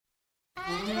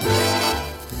Well,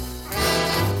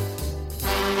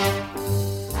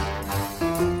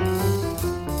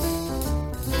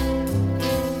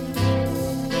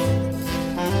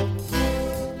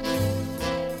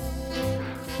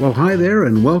 hi there,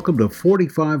 and welcome to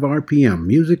 45 RPM,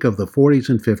 music of the 40s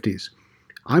and 50s.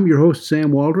 I'm your host,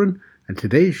 Sam Waldron, and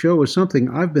today's show is something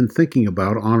I've been thinking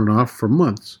about on and off for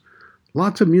months.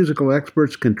 Lots of musical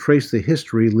experts can trace the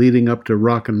history leading up to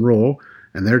rock and roll,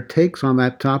 and their takes on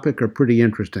that topic are pretty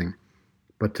interesting.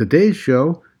 But today's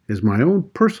show is my own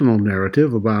personal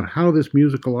narrative about how this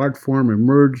musical art form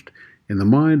emerged in the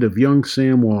mind of young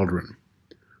Sam Waldron.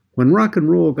 When rock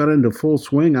and roll got into full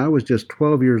swing, I was just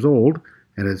 12 years old,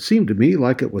 and it seemed to me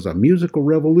like it was a musical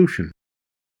revolution.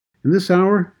 In this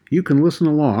hour, you can listen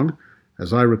along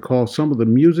as I recall some of the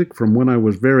music from when I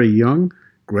was very young,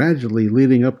 gradually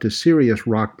leading up to serious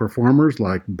rock performers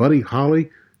like Buddy Holly,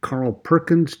 Carl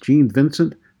Perkins, Gene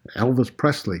Vincent, and Elvis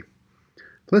Presley.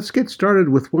 Let's get started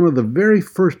with one of the very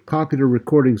first popular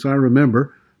recordings I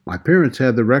remember. My parents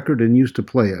had the record and used to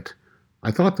play it.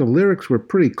 I thought the lyrics were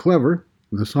pretty clever,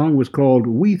 and the song was called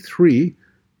We Three.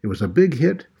 It was a big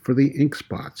hit for the Ink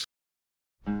Spots.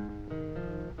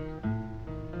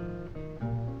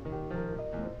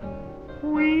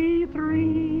 We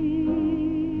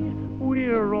three,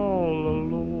 we're all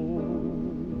alone,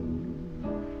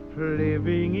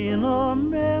 living in a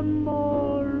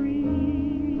memory.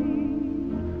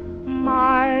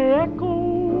 My echo,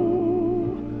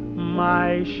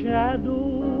 my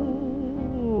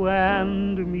shadow,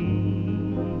 and me.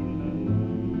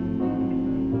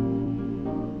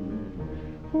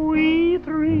 We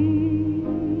three,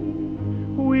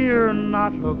 we're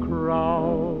not a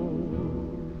crowd,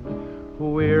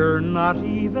 we're not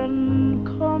even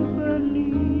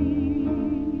company.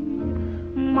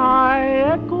 My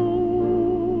echo,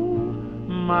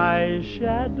 my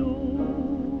shadow,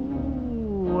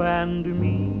 and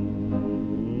me.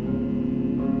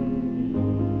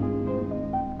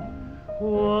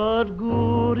 What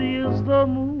good is the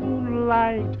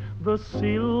moonlight, the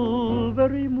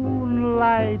silvery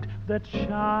moonlight that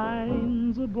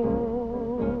shines above?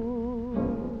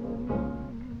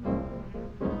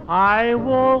 I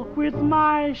walk with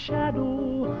my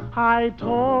shadow, I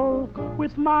talk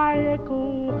with my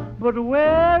echo, but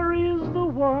where is the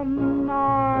one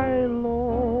I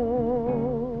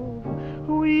love?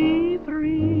 We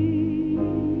three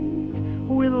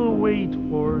will wait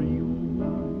for you,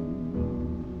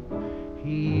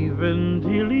 even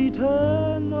till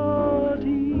eternity.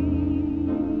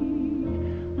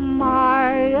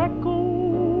 My echo,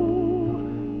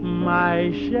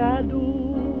 my shadow,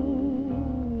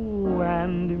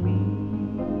 and me.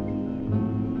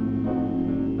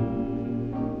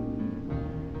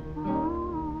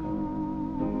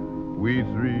 We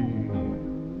three,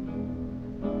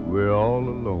 we're all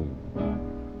alone.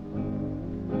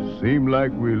 Seem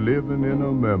like we're living in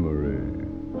a memory.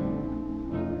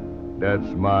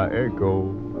 That's my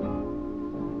echo,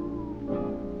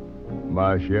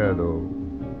 my shadow,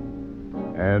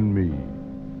 and me.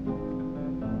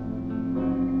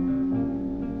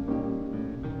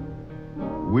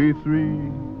 We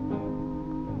three,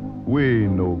 we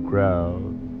ain't no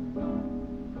crowd.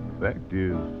 Fact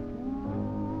is,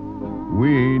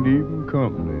 we ain't even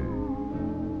company.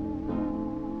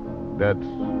 That's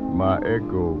my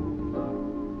echo,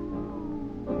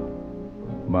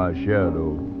 my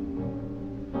shadow,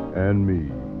 and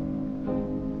me.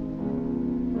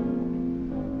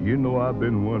 You know, I've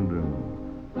been wondering,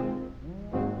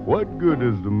 what good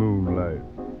is the moonlight?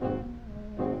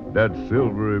 That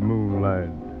silvery moonlight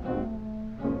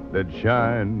that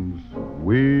shines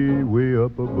way, way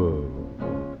up above.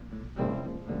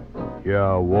 Here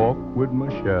I walk with my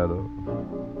shadow,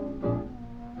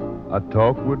 I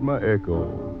talk with my echo,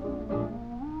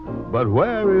 but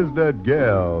where is that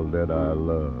gal that I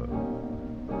love?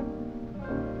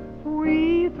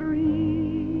 We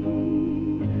three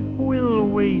will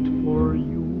wait for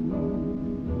you,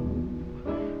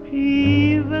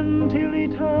 even till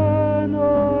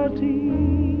eternity.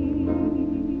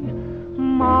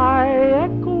 My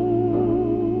echo,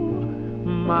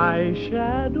 my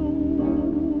shadow,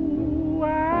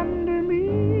 and me.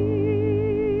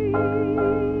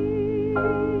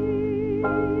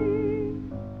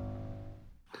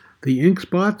 The Ink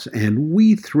Spots and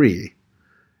We Three.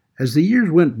 As the years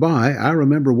went by, I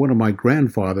remember one of my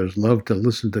grandfathers loved to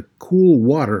listen to Cool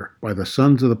Water by the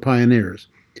Sons of the Pioneers,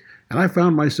 and I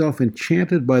found myself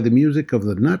enchanted by the music of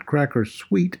the Nutcracker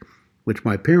Suite, which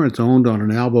my parents owned on an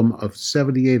album of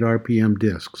 78 RPM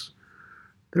discs.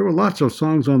 There were lots of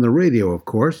songs on the radio, of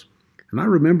course, and I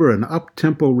remember an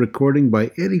up-tempo recording by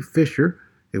Eddie Fisher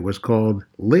It was called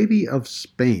Lady of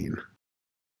Spain.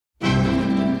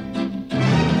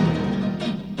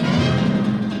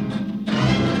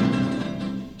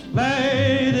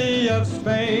 Lady of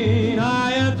Spain,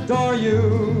 I adore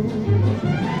you.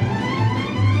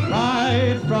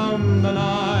 Right from the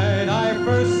night I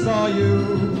first saw you,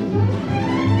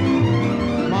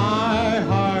 my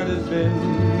heart has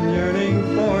been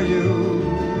yearning for you.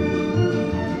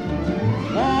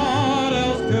 What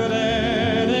else could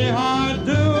any heart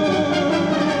do?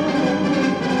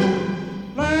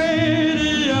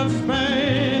 Lady of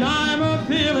Spain, I'm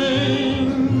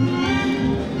appealing.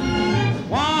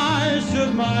 Why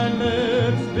should my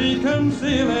lips be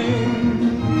concealing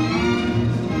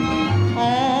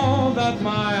all that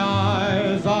my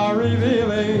eyes are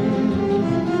revealing?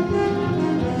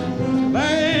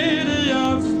 Lady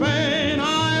of Spain,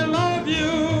 I love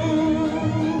you.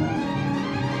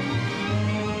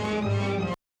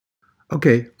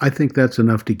 Okay, I think that's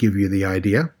enough to give you the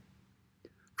idea.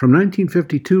 From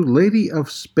 1952, Lady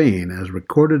of Spain, as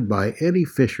recorded by Eddie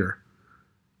Fisher.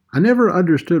 I never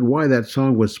understood why that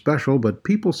song was special, but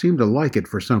people seem to like it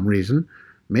for some reason.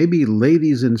 Maybe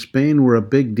ladies in Spain were a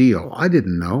big deal. I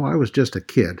didn't know. I was just a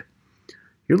kid.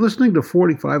 You're listening to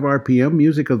 45 RPM,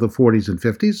 music of the 40s and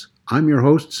 50s. I'm your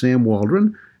host, Sam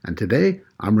Waldron, and today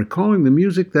I'm recalling the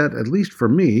music that, at least for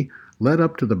me, led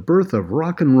up to the birth of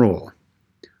rock and roll.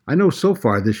 I know so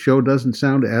far this show doesn't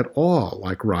sound at all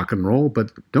like rock and roll,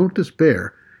 but don't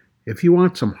despair. If you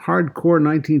want some hardcore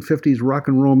 1950s rock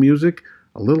and roll music,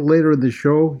 a little later in the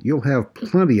show, you'll have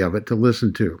plenty of it to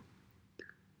listen to.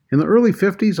 In the early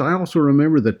 50s, I also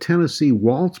remember the Tennessee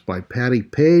Waltz by Patti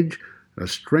Page, a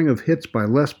string of hits by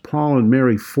Les Paul and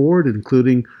Mary Ford,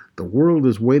 including The World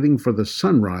is Waiting for the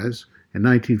Sunrise in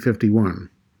 1951.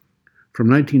 From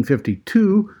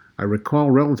 1952, I recall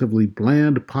relatively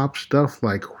bland pop stuff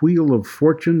like Wheel of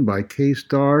Fortune by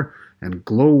K-Star and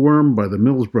Glowworm by the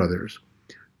Mills Brothers.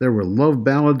 There were love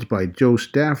ballads by Joe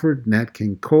Stafford, Nat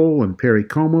King Cole, and Perry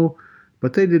Como,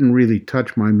 but they didn't really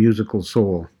touch my musical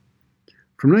soul.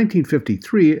 From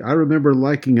 1953, I remember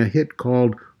liking a hit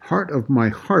called Heart of My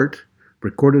Heart,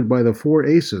 recorded by the Four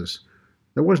Aces.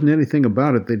 There wasn't anything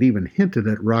about it that even hinted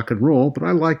at rock and roll, but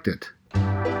I liked it.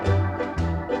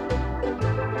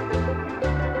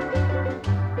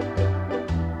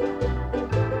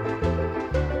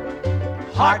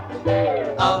 Heart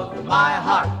of my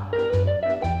heart,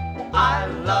 I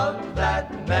love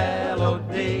that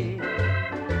melody.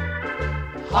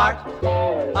 Heart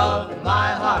of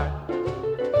my heart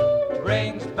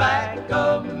brings back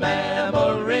a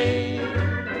memory.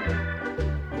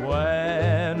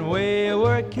 When we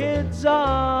were kids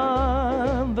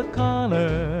on the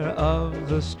corner of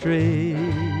the street,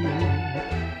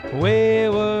 we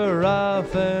were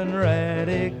rough and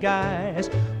ready guys,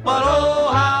 but oh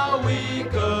how we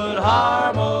could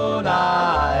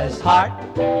harmonize. Heart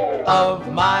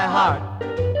of my heart,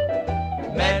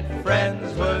 met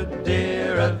friends were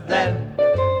dearer than.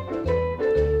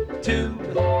 Too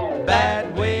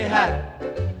bad we had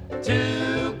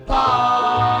to part.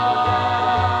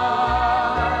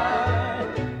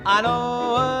 I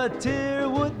know a tear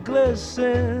would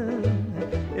glisten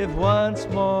if once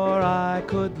more I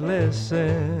could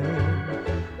listen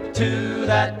to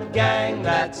that gang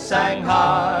that sang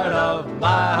Heart of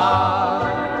my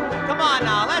heart. Come on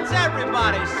now, let's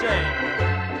everybody sing.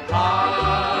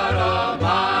 Heart of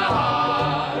my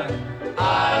heart,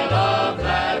 I love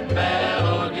that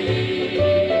melody.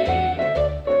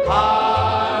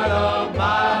 Heart of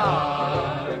my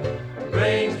heart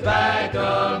brings back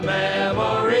a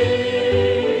memory.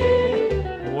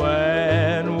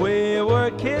 When we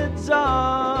were kids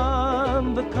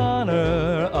on the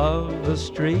corner of the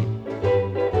street,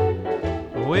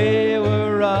 we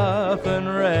were rough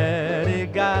and ready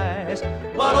guys,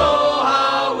 but oh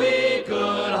how we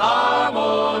could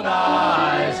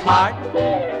harmonize. Heart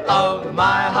of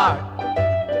my heart,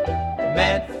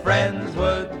 meant friends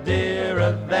were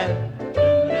dearer than.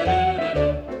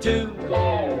 Too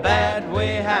bad we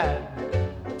had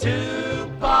to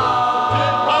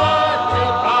part.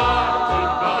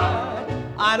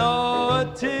 I know a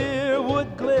tear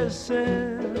would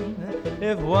glisten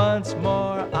if once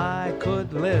more I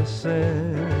could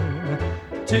listen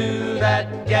to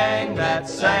that gang that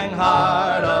sang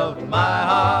Heart of my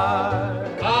heart.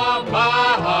 Of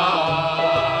my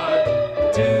heart.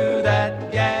 To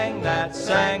that gang that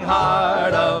sang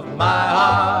Heart of my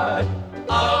heart.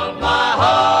 Of my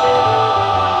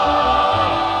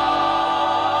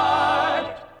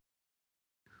heart.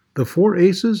 The Four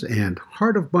Aces and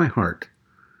Heart of My Heart.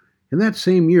 In that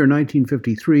same year,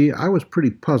 1953, I was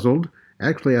pretty puzzled.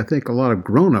 Actually, I think a lot of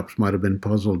grown-ups might have been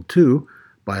puzzled too,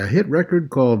 by a hit record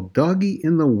called Doggy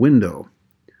in the Window.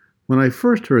 When I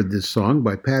first heard this song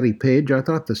by Patti Page, I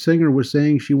thought the singer was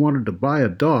saying she wanted to buy a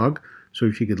dog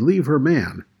so she could leave her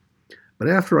man. But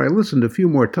after I listened a few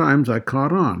more times, I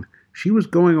caught on. She was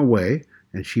going away,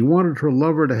 and she wanted her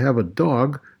lover to have a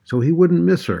dog so he wouldn't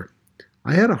miss her.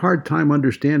 I had a hard time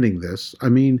understanding this. I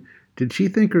mean, did she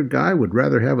think her guy would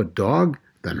rather have a dog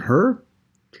than her?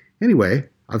 Anyway,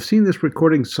 I've seen this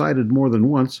recording cited more than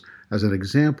once as an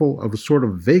example of a sort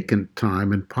of vacant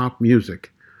time in pop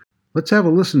music. Let's have a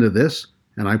listen to this,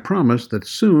 and I promise that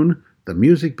soon the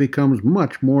music becomes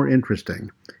much more interesting.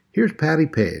 Here's Patti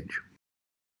Page.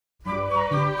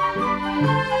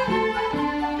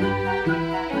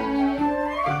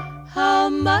 How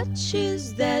much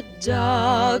is that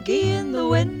doggy in the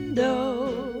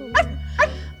window?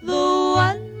 The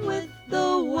one with the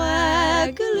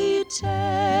waggly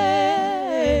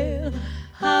tail.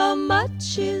 How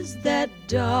much is that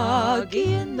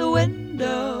doggy in the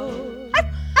window?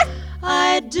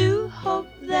 I do hope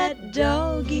that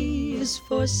doggy is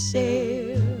for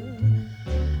sale.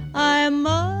 I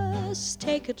must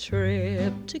take a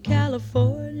trip to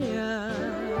California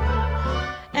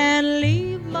and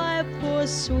leave my poor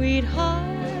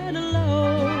sweetheart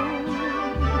alone.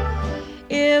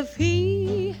 If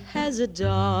he has a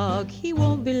dog, he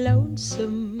won't be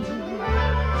lonesome,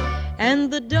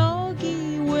 and the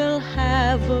doggy will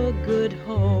have a good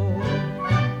home.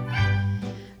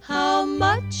 How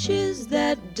much is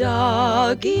that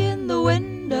doggy in the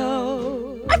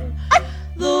window?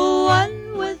 The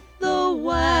one with the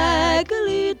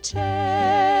waggly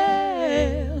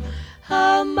tail.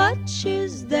 How much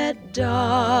is that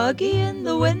doggy in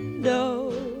the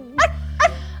window?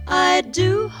 I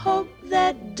do hope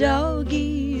that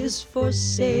doggy is for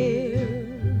sale.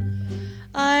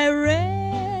 I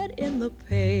read in the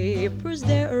papers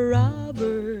there are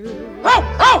robbers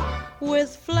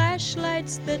with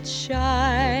flashlights that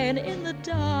shine in the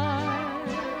dark.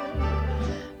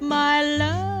 My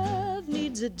love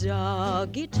needs a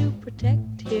doggy to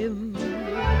protect him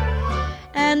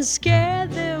and scare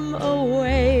them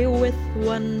away with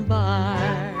one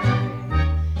bark.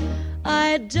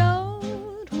 I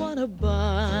don't want a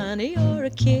bunny or a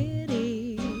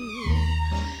kitty.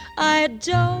 I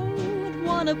don't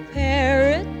want a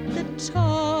parrot that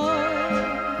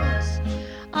talks.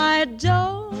 I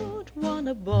don't want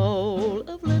a bowl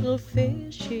of little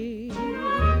fishies.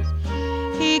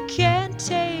 He can't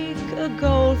take a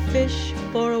goldfish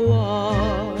for a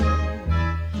walk.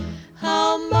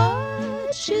 How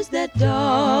much is that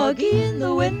doggy in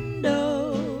the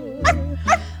window?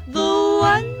 The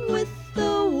one with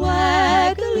the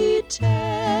waggly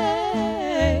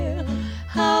tail.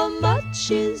 How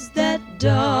much is that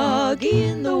doggy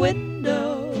in the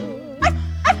window?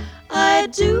 I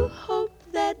do hope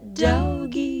that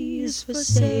doggy is for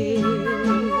sale.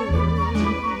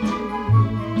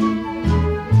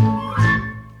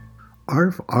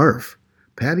 Arf, arf,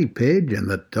 Patti Page and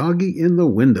the Doggy in the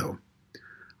Window.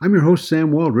 I'm your host,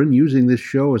 Sam Waldron, using this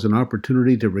show as an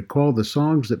opportunity to recall the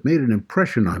songs that made an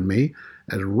impression on me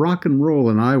as rock and roll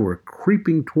and I were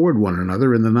creeping toward one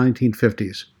another in the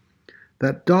 1950s.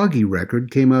 That Doggy record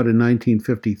came out in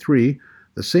 1953,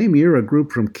 the same year a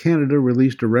group from Canada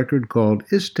released a record called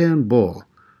Istanbul.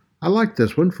 I liked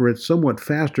this one for its somewhat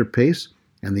faster pace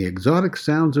and the exotic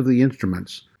sounds of the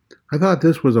instruments. I thought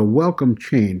this was a welcome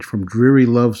change from dreary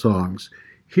love songs.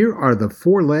 Here are the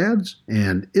Four Lads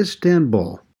and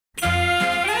Istanbul.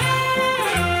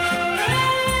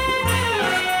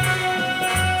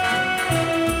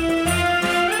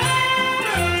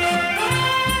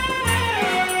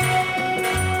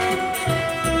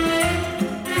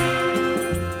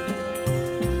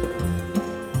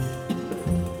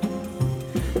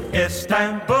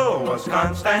 Istanbul was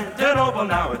Constantinople,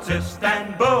 now it's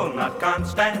Istanbul, not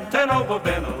Constantinople.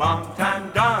 Been a long time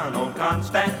gone, old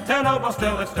Constantinople,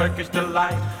 still it's Turkish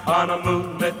delight on a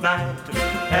moonlit night.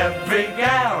 Every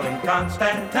gal in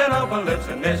Constantinople lives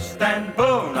in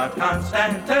Istanbul, not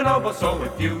Constantinople. So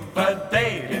if you've a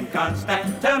date in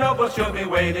Constantinople, she'll be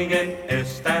waiting in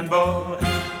Istanbul.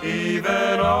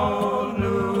 Even old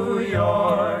New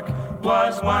York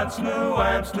was once New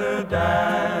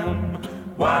Amsterdam.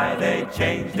 Why they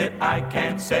changed it, I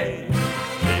can't say.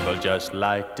 People just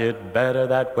liked it better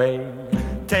that way.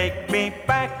 Take me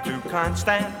back to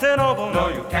Constantinople. No,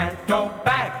 you can't go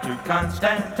back to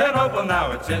Constantinople.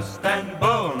 Now it's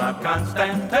Istanbul, not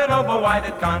Constantinople. Why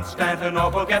did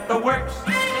Constantinople get the works?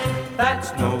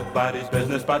 That's nobody's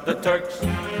business but the Turks.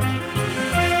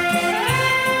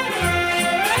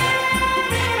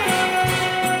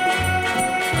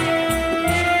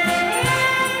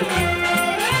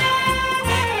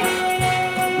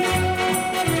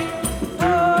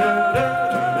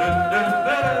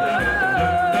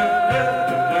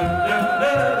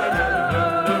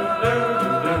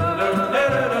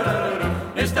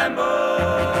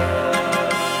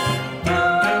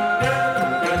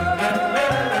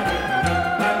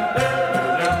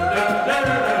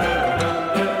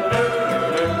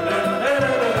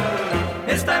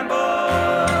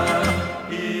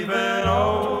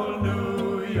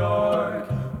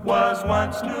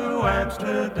 to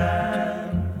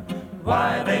Amsterdam.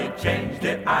 Why they changed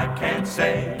it, I can't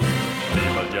say.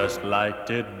 People just liked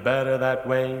it better that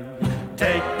way.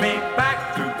 Take me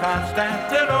back to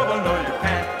Constantinople. No, you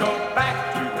can't go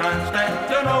back to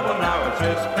Constantinople. Now it's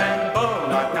Istanbul,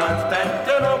 not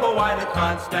Constantinople. Why did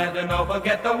Constantinople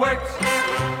get the works?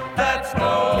 That's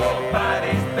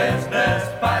nobody's business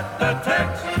but the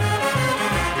Turks.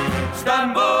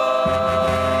 Istanbul.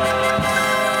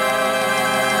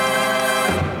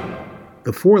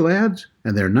 The Four Lads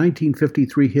and their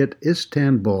 1953 hit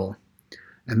Istanbul.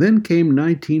 And then came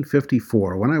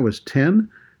 1954, when I was 10,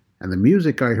 and the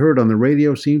music I heard on the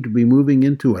radio seemed to be moving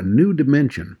into a new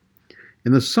dimension.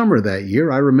 In the summer that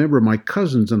year, I remember my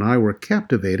cousins and I were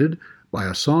captivated by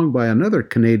a song by another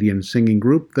Canadian singing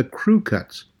group, the Crew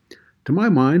Cuts. To my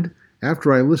mind,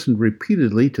 after I listened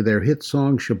repeatedly to their hit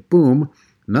song Shaboom,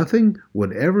 nothing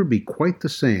would ever be quite the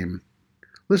same.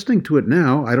 Listening to it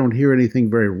now, I don't hear anything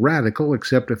very radical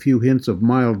except a few hints of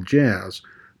mild jazz,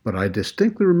 but I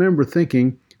distinctly remember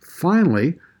thinking,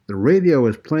 finally, the radio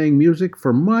is playing music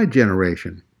for my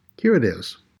generation. Here it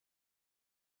is.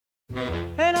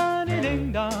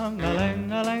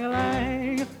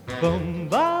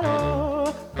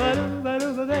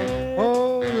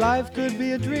 Oh, life could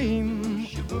be a dream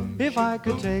if I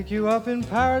could take you up in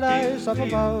paradise up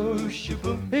above.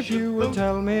 If you would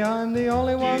tell me I'm the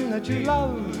only one that you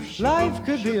love. Life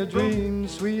could be a dream,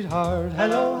 sweetheart.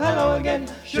 Hello, hello again.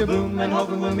 Shaboom, and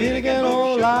hoping we'll meet again.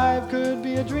 Oh, life could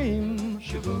be a dream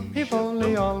if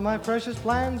only all my precious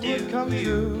plans would come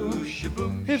true.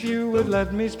 If you would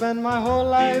let me spend my whole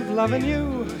life loving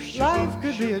you. Life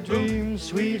could be a dream,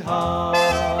 sweetheart.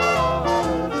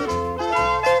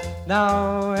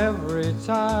 Now every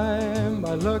time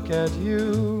I look at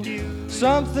you,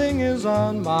 something is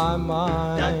on my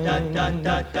mind.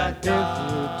 If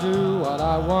you do what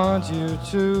I want you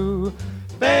to,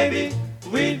 baby,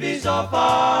 we'd be so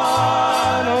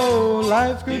fine. Oh,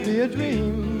 life could be a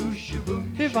dream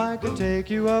if I could take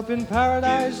you up in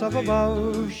paradise up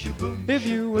above. If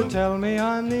you would tell me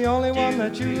I'm the only one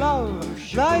that you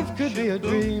love. Life could be a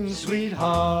dream,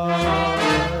 sweetheart.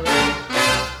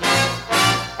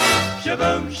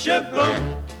 Shaboom, shaboom,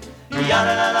 ya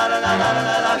la la la la la la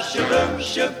la la, shaboom,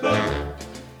 shaboom,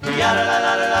 ya la la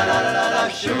la la la la la la,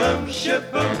 shaboom,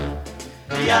 shaboom,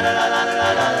 ya la la la la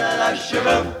la la la la,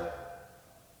 shaboom,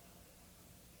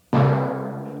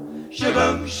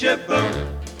 shaboom, shaboom,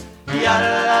 ya la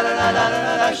la la la la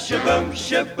la la, shaboom,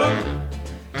 shaboom,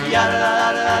 ya la la la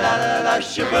la la la la,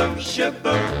 shaboom,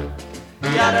 shaboom,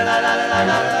 ya la la la la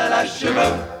la la la,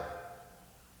 shaboom.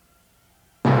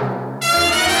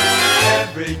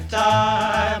 Every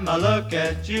time I look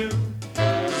at you,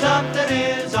 something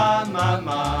is on my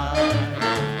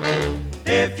mind.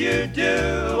 If you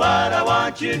do what I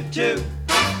want you to,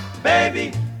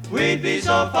 baby, we'd be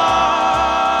so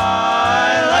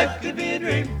fine. Life could be a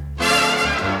dream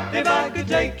if I could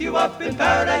take you up in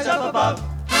paradise up above.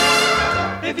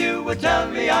 If you would tell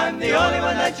me I'm the only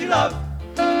one that you love.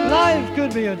 Life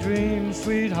could be a dream,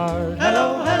 sweetheart.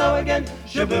 Hello, hello again.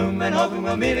 Shaboom, and hoping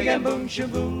we'll meet again. Boom,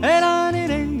 shaboom. Hey, da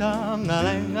ding dong, a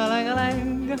lang, a lang, a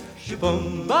lang.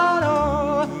 Shaboom, ba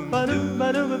do, ba do,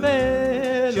 ba do, ba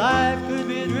ba. Life could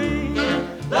be a dream.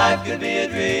 Life could be a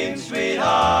dream, sweetheart.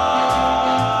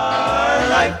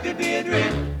 Life could be a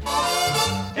dream.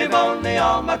 If only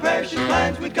all my precious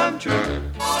plans would come true.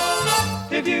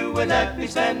 If you would let me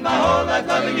spend my whole life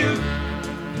loving you.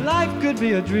 Life could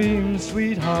be a dream,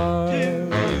 sweetheart.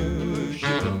 Do-you,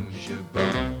 shaboom,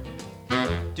 shaboom.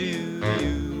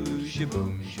 Do-you,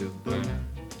 shaboom, shaboom.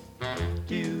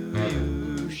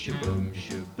 Do-you, shaboom,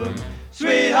 shaboom.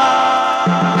 Sweetheart!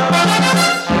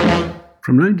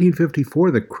 From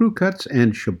 1954, the Crew Cuts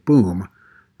and Shaboom.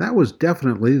 That was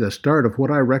definitely the start of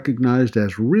what I recognized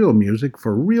as real music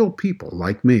for real people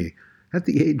like me at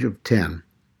the age of 10.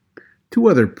 Two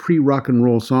other pre-rock and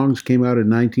roll songs came out in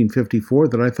 1954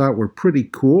 that I thought were pretty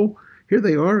cool. Here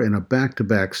they are in a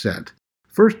back-to-back set.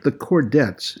 First, the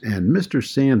Chordettes and Mr.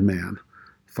 Sandman,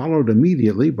 followed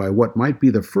immediately by what might be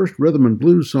the first rhythm and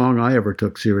blues song I ever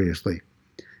took seriously.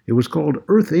 It was called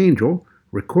Earth Angel,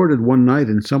 recorded one night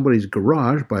in somebody's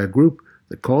garage by a group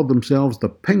that called themselves the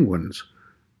Penguins.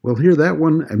 We'll hear that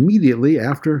one immediately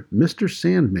after Mr.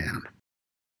 Sandman.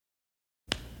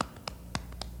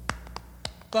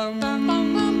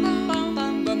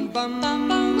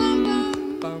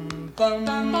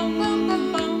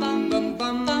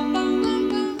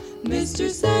 Mr.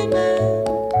 Sandman,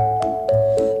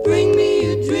 bring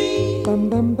me a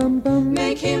dream.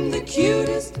 Make him the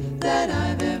cutest that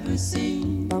I've ever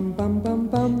seen.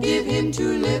 Give him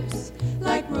two lips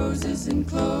like roses and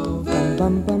clover.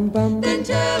 Then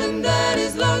tell him that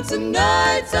his lonesome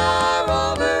nights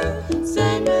are over,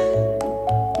 Sandman.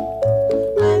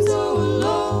 I'm so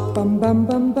alone. Bum bum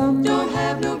bum bum. Don't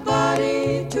have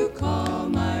nobody to call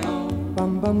my own.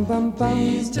 Bum bum bum bum.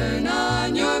 Please turn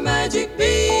on your magic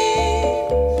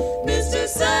beam, Mr.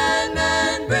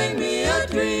 Sandman, bring me a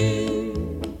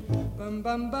dream. Bum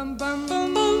bum bum bum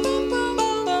bum bum bum bum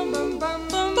bum bum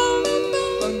bum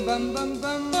bum bum bum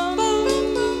bum bum.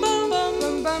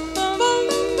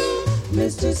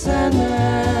 Mr. Sandman,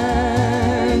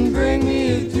 bring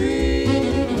me a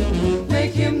dream.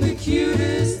 Make him the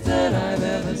cutest that I've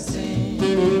ever seen.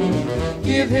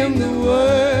 Give him the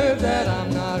word that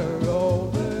I'm not a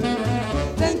rover.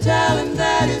 Then tell him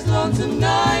that his lonesome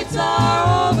nights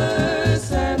are over,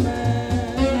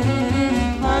 Sandman.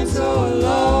 I'm so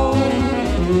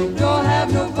alone, don't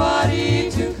have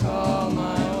nobody to call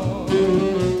my own.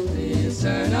 Please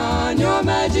turn on your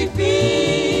magic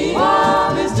beam,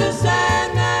 Mr.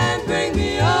 Sandman, bring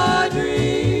me a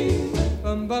dream.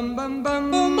 Bum bum bum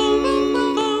bum bum bum bum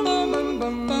bum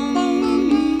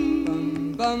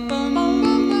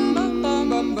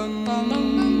bum bum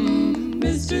bum.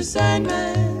 Mr.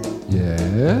 Sandman,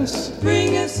 Yes?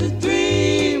 bring us a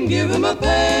dream. Give him a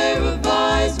pair of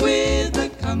eyes with a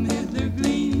come hither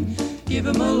gleam. Give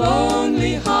him a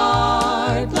lonely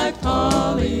heart like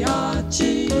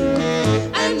Pagliacci,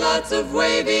 and lots of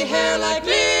wavy hair like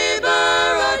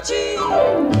Liberace.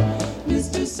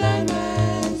 Mr.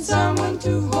 Sandman, someone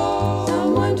to hold,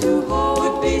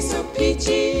 would be so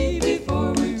peachy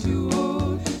before we're too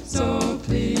old. So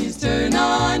please turn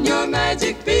on your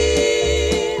magic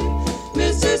beam,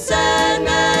 Mr.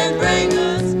 Sandman, bring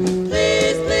us,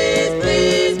 please, please,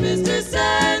 please, Mr.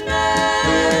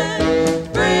 Sandman,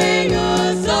 bring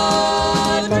us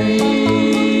a dream.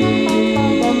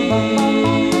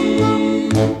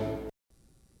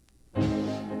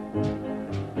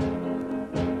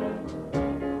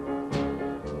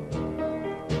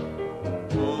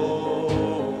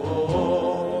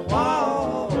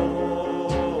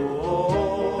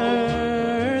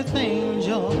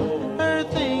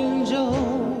 Earth angel,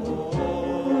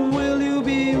 will you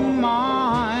be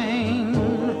mine,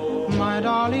 my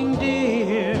darling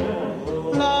dear?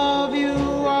 Love you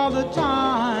all the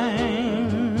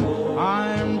time.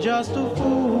 I'm just a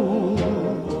fool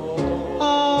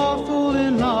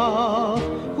in love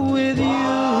with you.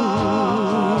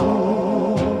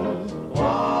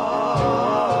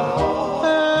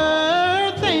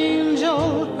 Earth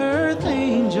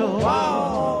angel,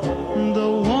 the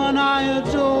one I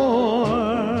adore,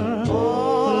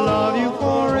 love you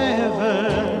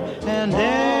forever and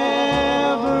evermore.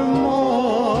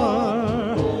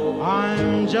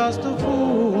 I'm just a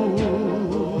fool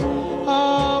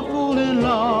in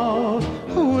love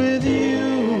with you.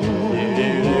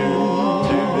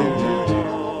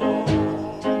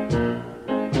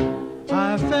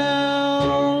 I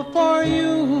fell for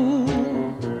you,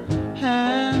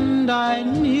 and I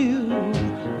knew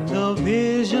the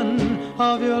vision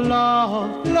of your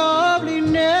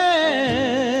loveliness.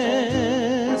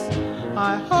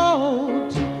 I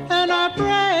hoped and I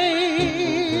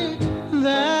prayed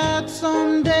that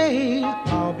someday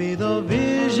I'll be the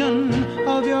vision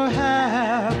of your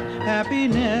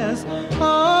happiness.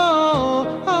 Oh,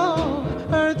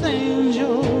 earth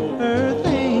angel,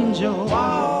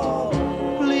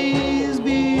 please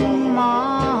be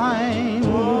mine,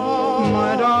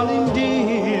 my darling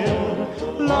dear.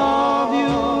 Love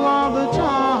you all the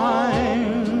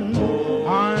time.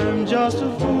 I'm just a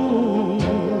fool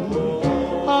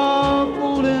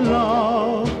in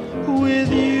love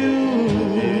with you.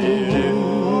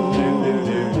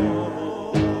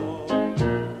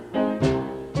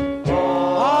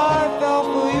 I fell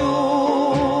for you,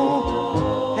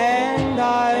 and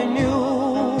I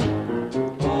knew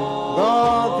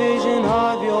the vision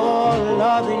of your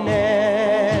loveliness.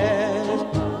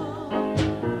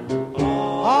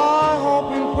 I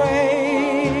hope and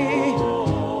pray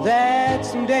that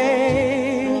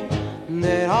someday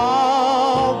that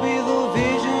I'll be the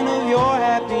vision of your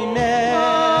happiness.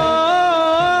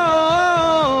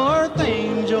 Oh, earth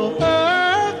angel,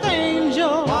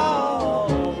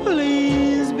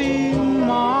 please be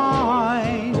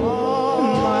mine,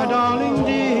 my darling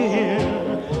dear.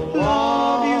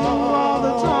 Love you all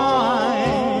the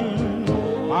time.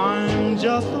 I'm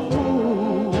just a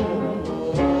fool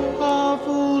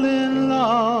in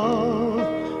love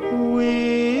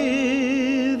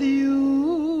with you.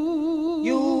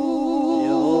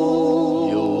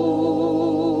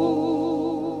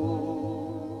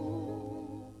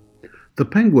 The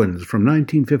Penguins from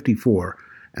 1954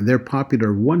 and their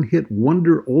popular one-hit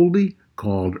wonder oldie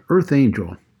called Earth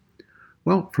Angel.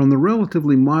 Well, from the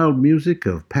relatively mild music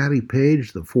of Patti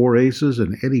Page, the Four Aces,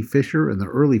 and Eddie Fisher in the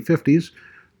early 50s,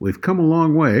 we've come a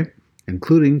long way,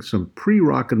 including some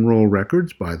pre-rock and roll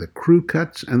records by the Crew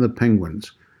Cuts and the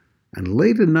Penguins. And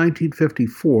late in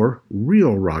 1954,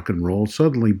 real rock and roll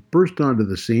suddenly burst onto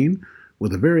the scene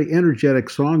with a very energetic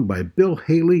song by Bill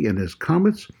Haley and his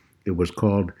Comets. It was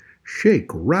called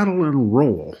Shake, Rattle, and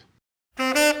Roll.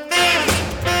 Get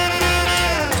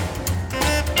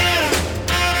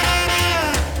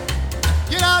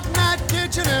out in that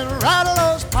kitchen and rattle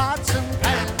those pots and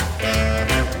pans.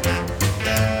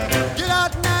 Get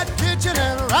out in that kitchen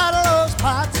and rattle those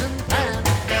pots and pans.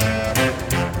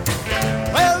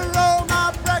 Well, roll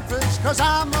my breakfast, 'cause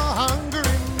I'm a hungry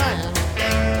man.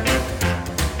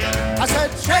 I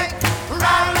said shake,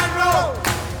 rattle and roll.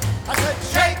 I said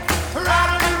shake,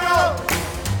 rattle and roll.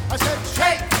 I said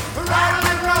shake, rattle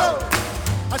and roll.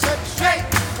 I said shake,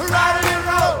 rattle and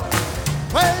roll.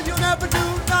 Well, you never do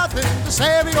nothing to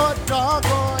save your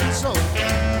doggone soul.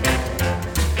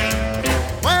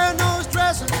 Wearing those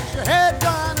dresses, your head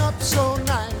done up so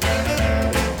nice.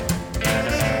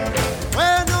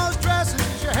 Wearing those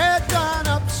dresses, your head done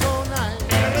up so nice.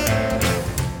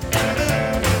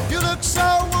 You look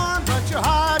so warm, but your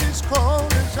heart is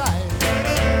cold as ice.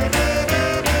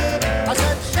 I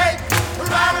said shake,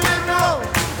 rattle and roll.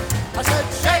 I said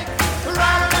shake,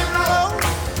 rattle and roll.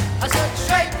 I said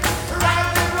shake,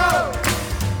 rattle and roll.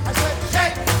 I said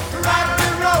shake, rattle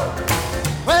and roll.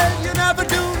 Well, you never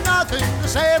do nothing to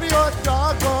save your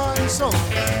doggone soul.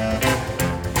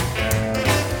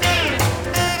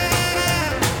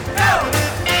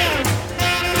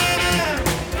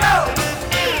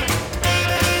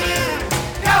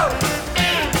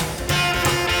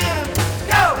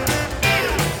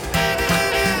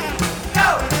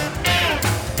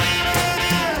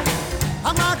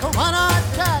 I'm like a one-eyed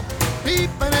cat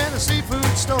peeping in a seafood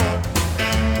store.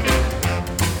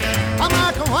 I'm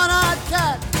like a one-eyed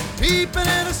cat peeping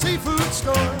in a seafood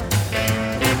store.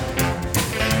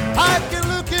 I can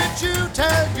look at you,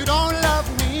 tell you don't love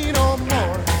me no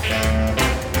more.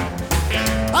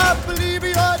 I believe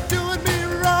you're doing me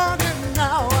wrong, and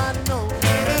now I know.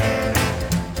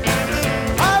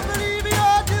 I believe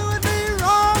you're doing me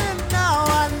wrong, and now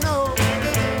I know.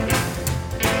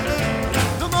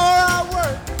 The more I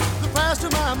work, the faster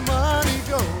my money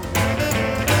goes.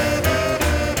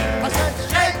 I said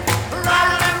shake,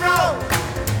 rattle and roll.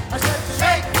 I said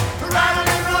shake, rattle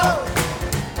and roll.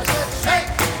 I said shake,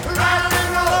 rattle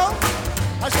and roll.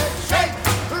 I said shake,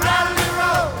 rattle and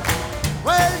roll.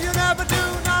 Well, you never do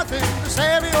nothing to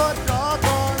save your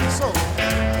doggone soul.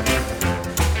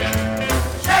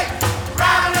 Shake,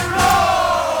 rattle and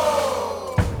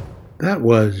roll. That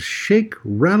was Shake,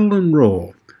 Rattle, and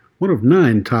Roll, one of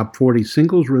 9 top 40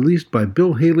 singles released by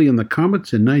Bill Haley and the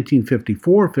Comets in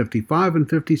 1954, 55, and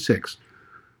 56.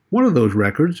 One of those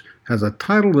records has a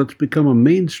title that's become a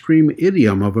mainstream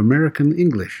idiom of American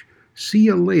English, See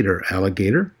Ya Later,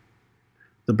 Alligator.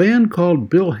 The band called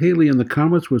Bill Haley and the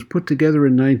Comets was put together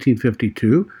in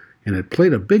 1952, and it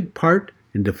played a big part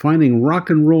in defining rock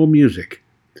and roll music.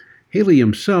 Haley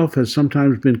himself has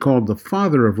sometimes been called the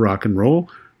father of rock and roll,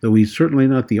 though he's certainly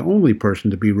not the only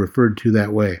person to be referred to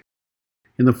that way.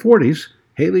 In the 40s,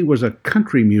 Haley was a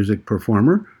country music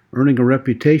performer, earning a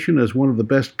reputation as one of the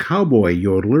best cowboy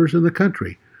yodelers in the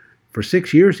country. For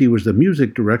 6 years, he was the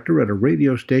music director at a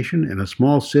radio station in a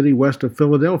small city west of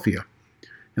Philadelphia.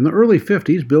 In the early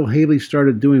 50s, Bill Haley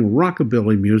started doing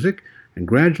rockabilly music and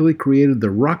gradually created the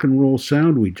rock and roll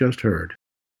sound we just heard.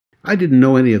 I didn't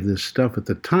know any of this stuff at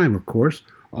the time, of course.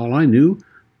 All I knew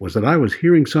was that I was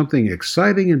hearing something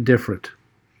exciting and different.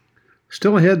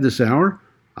 Still ahead this hour,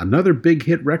 another big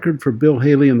hit record for Bill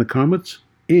Haley and the Comets,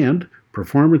 and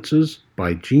performances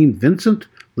by Gene Vincent,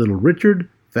 Little Richard,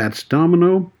 Fats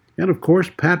Domino, and of course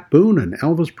Pat Boone and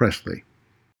Elvis Presley.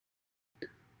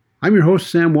 I'm your host,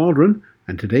 Sam Waldron,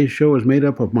 and today's show is made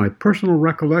up of my personal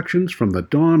recollections from the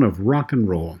dawn of rock and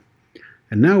roll.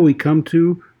 And now we come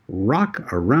to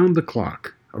Rock Around the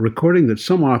Clock, a recording that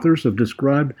some authors have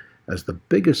described as the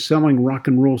biggest selling rock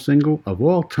and roll single of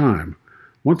all time.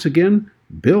 Once again,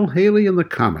 Bill Haley and the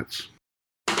Comets.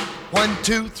 1,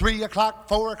 2, 3 o'clock,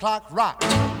 4 o'clock, rock.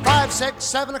 5, 6,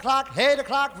 7 o'clock, 8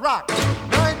 o'clock, rock.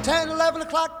 9, 10, 11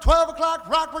 o'clock, 12 o'clock,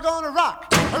 rock. We're gonna rock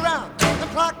around the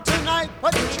clock tonight.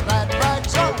 Put your glad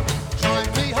rags on, join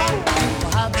me home.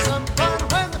 We'll have some fun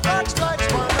when the clock strikes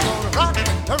 1. We're gonna rock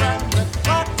around the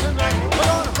clock tonight. We're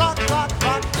gonna rock, rock,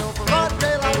 rock till broad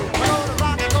daylight. We're gonna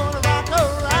rock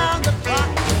around the clock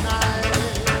tonight.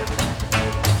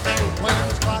 When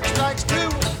the clock strikes 2,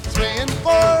 3, and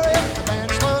 4, if the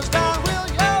band slows down, we'll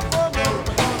yell for more.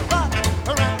 We're gonna rock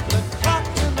around the clock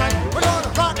tonight. We're gonna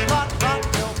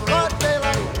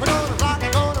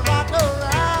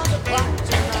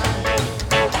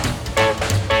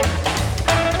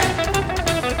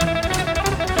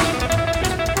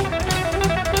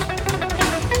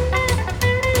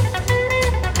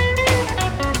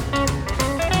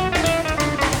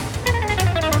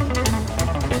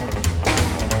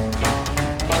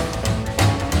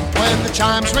When the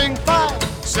chimes ring 5,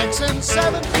 6, and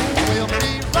 7, we'll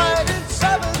be right in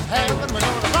seventh heaven. We're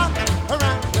gonna rock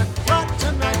around the clock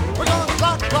tonight. We're gonna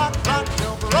rock, rock, rock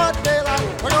till broad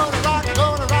daylight. We're gonna rock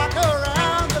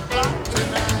around the clock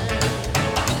tonight.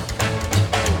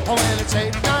 Oh, when it's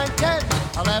 8, 9, 10,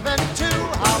 11, 2,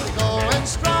 I'll be going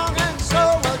strong, and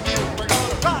so will you. We're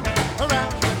gonna rock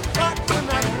around the clock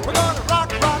tonight. We're gonna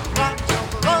rock, rock, rock till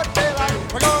broad daylight.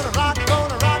 We're gonna rock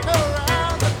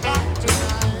around the clock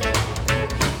tonight.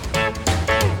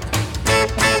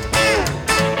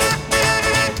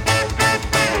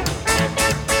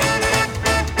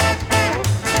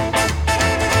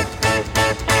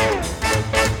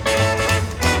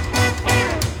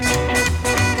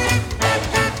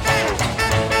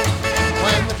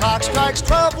 When the clock strikes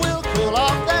 12, we'll cool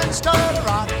off, then start a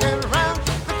rockin' around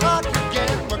the clock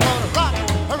again. We're gonna rock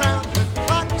around the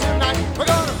clock tonight. We're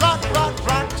gonna rock, rock,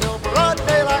 rock till broad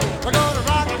daylight. We're gonna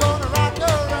rock around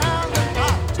the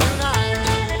clock tonight.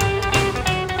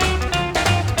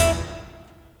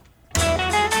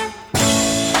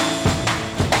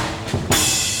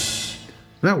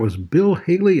 That was Bill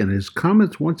Haley and his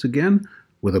Comets once again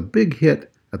with a big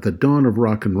hit at the dawn of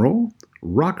rock and roll,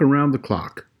 Rock Around the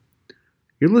Clock.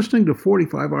 You're listening to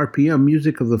 45 RPM,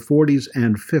 music of the 40s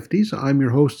and 50s. I'm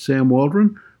your host, Sam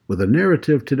Waldron, with a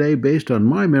narrative today based on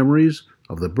my memories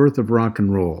of the birth of rock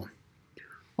and roll.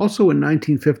 Also in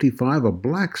 1955, a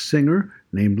black singer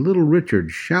named Little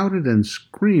Richard shouted and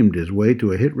screamed his way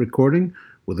to a hit recording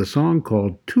with a song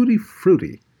called Tutti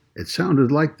Frutti. It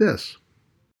sounded like this.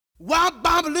 Womp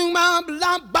bom balloon bom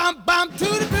bom bom bom to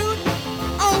the boot,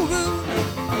 oh rude,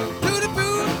 to the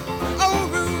boot, oh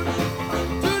rude,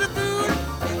 to the boot,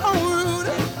 oh rude,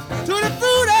 to the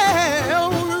boot,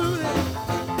 oh rude,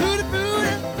 to the boot,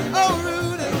 oh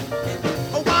rude.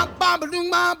 Oh womp bom balloon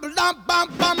bom bom bom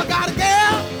bom. I got a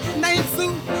girl named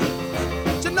Sue.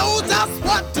 She knows just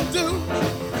what to do.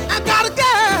 I got a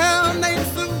girl named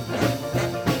Sue.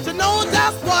 She knows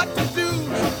just what to do.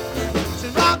 She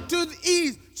rock to the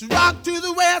east. She rock to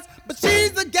the west, but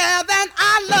she's the gal that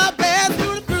I love best.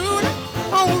 To the booty,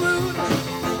 oh rude.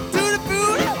 To the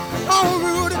booty, oh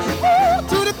rude. Ooh,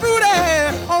 to the booty,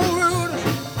 oh rude.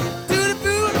 To the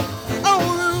booty, oh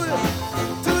rude.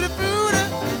 To the booty,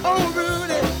 oh rude.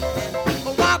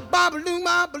 Oh, wop, bop, balloon,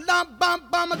 bop, bum, bum,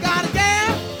 bum. I got a gal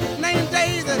named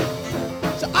Daisy.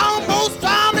 She almost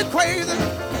drives me crazy.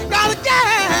 Got a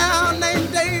gal named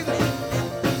Daisy.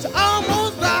 She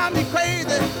almost drives me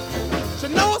crazy. She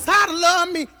knows how to love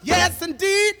me, yes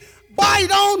indeed. Boy, you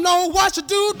don't know what she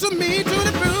do to me. To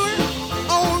the booty,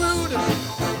 oh Rudy.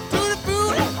 To the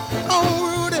booty, oh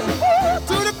Rudy. Ooh,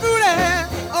 to the booty,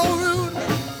 oh Rudy.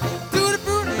 To the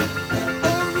booty,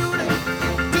 oh Rudy.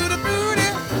 To the booty,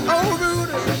 oh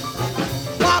Rudy.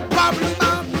 Wop, wop,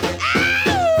 wop.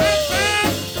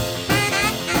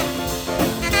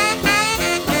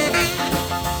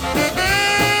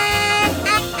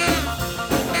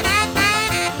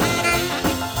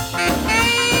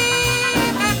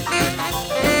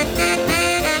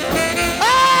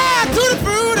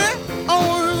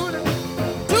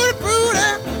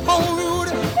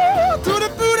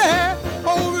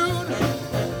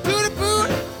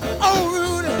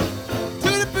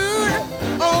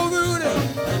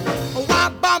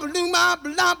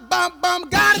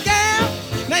 Got a gal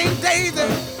named Daisy.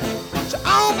 She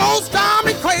almost drives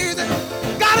me crazy.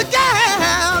 Got a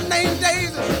gal named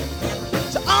Daisy.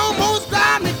 She almost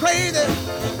drives me crazy.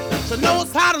 She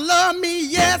knows how to love me,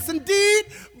 yes indeed.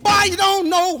 Boy, you don't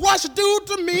know what she do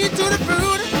to me. To the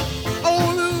booty,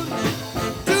 oh Rudy.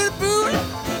 To the booty,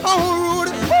 oh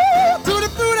Rudy. Ooh, to the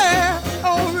booty,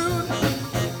 oh Rudy.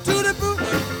 To the booty,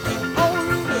 oh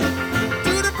Rudy.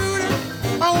 To the booty,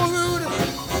 oh Rudy.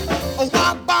 Oh,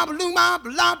 wop, bop, balloon, bop,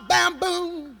 bop, bam,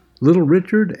 boom. Little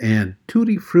Richard and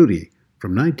Tutti Frutti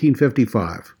from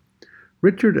 1955.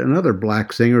 Richard and other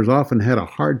black singers often had a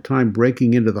hard time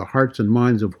breaking into the hearts and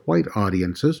minds of white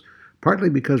audiences, partly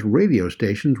because radio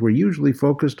stations were usually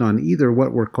focused on either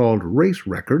what were called race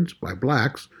records by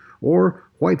blacks or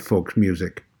white folks'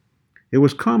 music. It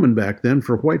was common back then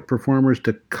for white performers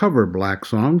to cover black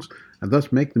songs and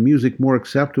thus make the music more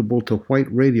acceptable to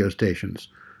white radio stations.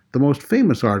 The most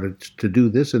famous artist to do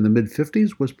this in the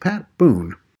mid-50s was Pat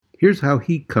Boone. Here's how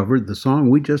he covered the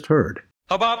song we just heard.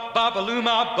 Bop, bop, a loom,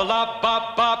 bop, bop,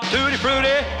 bop, bop, tutti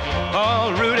frutti,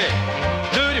 all Rudy.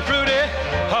 Tutti frutti,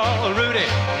 all Rudy.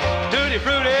 Tutti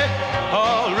frutti,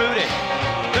 all Rudy.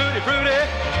 Tutti frutti,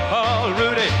 all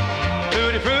Rudy.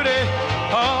 Tutti frutti,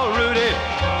 all Rudy.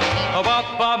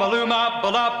 Bop, bop, a loom, bop,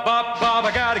 bop, bop, bop.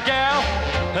 I got a gal,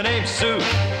 her name's Sue.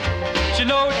 She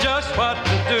knows just what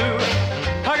to do.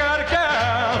 I got a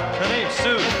gal, her name's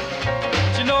Sue.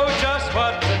 She knows just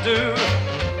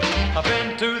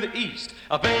to the east,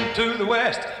 I've been to the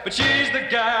west, but she's the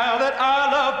gal that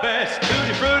I love best.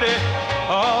 Tutti frutti,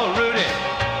 oh Rudy,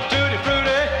 tutti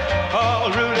frutti, oh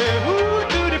Rudy, woo,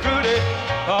 tutti frutti,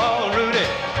 oh Rudy,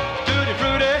 tutti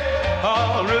frutti,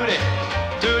 oh Rudy,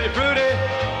 tutti frutti,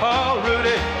 oh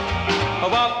Rudy.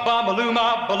 Bop bop baloo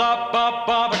bop bop bop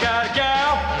bop. I got a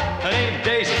gal, her name's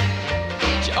Daisy.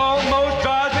 She almost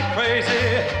drives me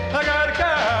crazy. I got a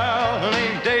gal, her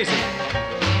name's Daisy.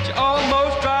 She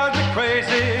almost drives me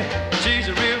crazy. She's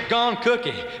a real gone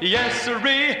cookie, yes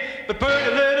sirree. But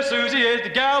pretty little Susie is the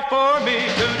gal for me.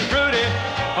 Tutti frutti,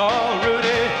 oh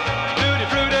Rudy, tutti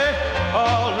frutti,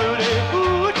 oh Rudy,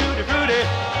 ooh tutti frutti,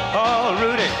 oh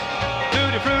Rudy,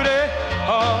 tutti frutti,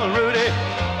 oh Rudy,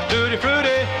 tutti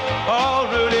frutti, oh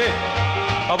Rudy,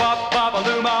 bop bop a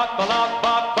loo bop bop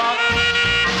bop bop.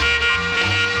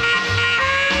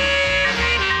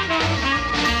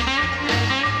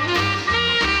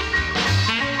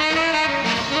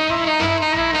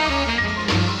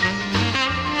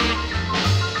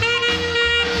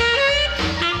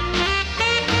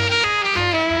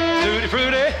 Tutti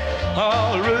frutti,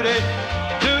 oh Rudy,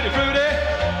 tutti frutti,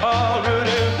 oh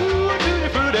Rudy, ooh tutti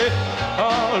frutti,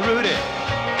 oh Rudy,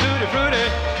 tutti frutti,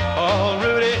 oh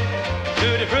Rudy,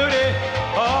 tutti frutti,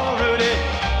 oh Rudy,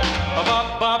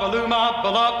 bop bop a loo bop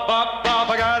bop bop bop.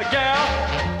 I got a gal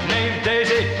named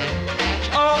Daisy.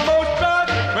 She almost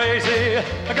drives me crazy.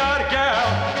 I got a gal,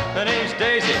 her name's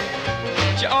Daisy.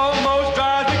 She almost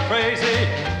drives me crazy.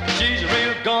 She's a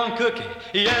real gone cookie,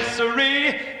 yes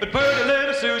sirree. But pretty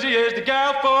little Susie is the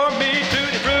gal for me.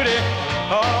 Tutti frutti,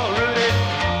 oh Rudy,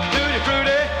 tutti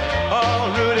frutti,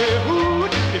 oh Rudy, ooh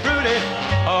tutti frutti,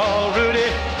 oh Rudy,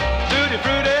 tutti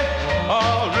frutti,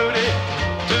 oh Rudy,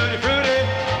 tutti frutti,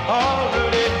 oh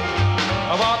Rudy,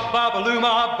 bop bop a loo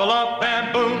bop bop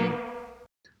bam boom.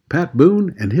 Pat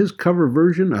Boone and his cover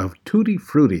version of Tutti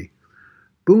Frutti.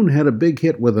 Boone had a big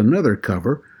hit with another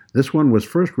cover. This one was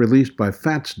first released by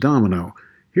Fats Domino.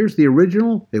 Here's the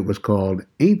original. It was called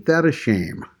Ain't That a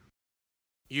Shame.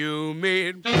 You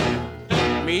made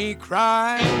me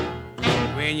cry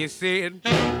when you said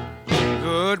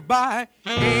goodbye.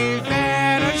 Ain't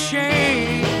that a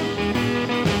shame?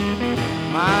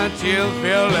 My tears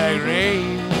feel like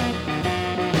rain.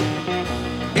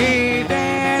 Ain't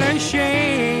that a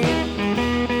shame?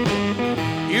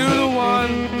 You're the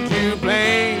one to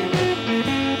blame.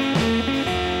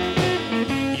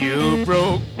 You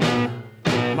broke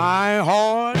my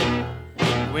heart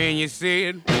when you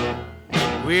said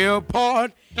we'll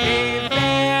part. Ain't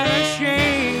that a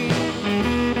shame?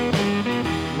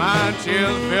 My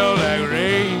tears feel like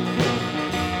rain.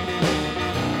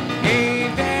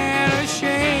 Ain't that a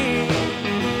shame?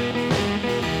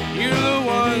 You're the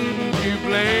one to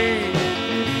blame.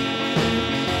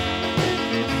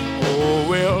 Oh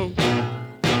well,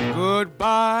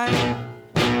 goodbye.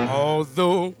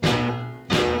 Although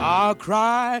I'll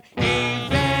cry, ain't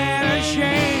that a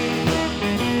shame?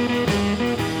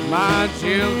 My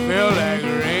tears feel like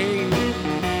rain.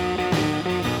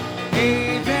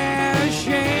 Ain't that a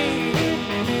shame?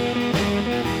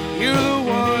 You're the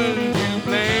one to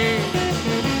blame.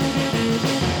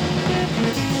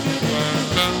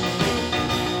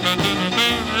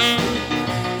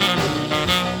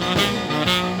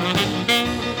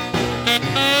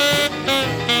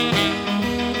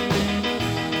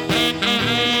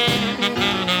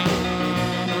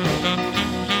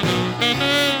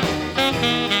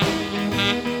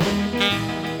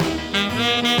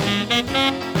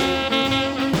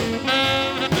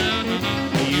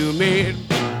 You made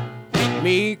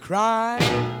me cry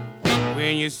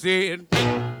when you said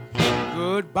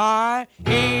goodbye.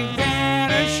 Ain't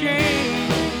that a shame?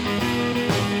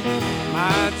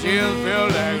 My tears feel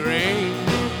like rain.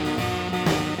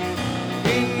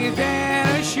 Ain't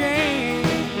that a shame?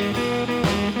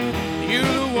 You're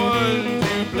the one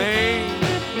to blame.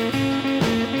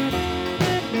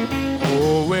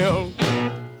 Oh well,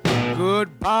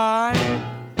 goodbye.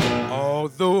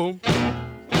 Although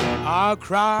I'll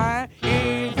cry,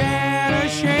 ain't that a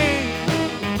shame?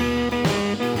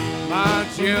 My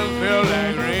tears feel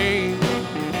like rain.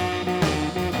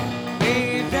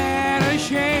 Ain't that a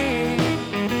shame?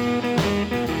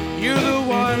 You're the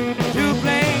one to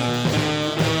blame.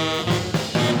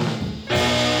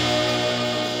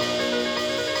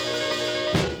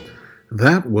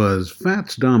 That was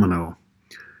Fats Domino.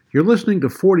 You're listening to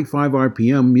 45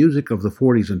 RPM, music of the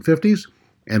 40s and 50s,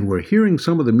 and we're hearing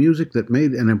some of the music that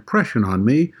made an impression on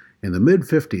me in the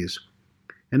mid-50s.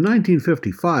 In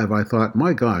 1955, I thought,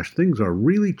 my gosh, things are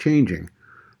really changing.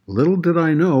 Little did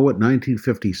I know what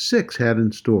 1956 had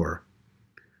in store.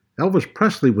 Elvis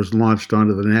Presley was launched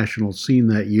onto the national scene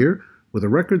that year with a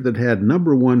record that had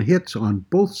 #1 hits on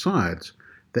both sides.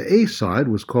 The A side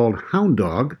was called Hound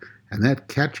Dog, and that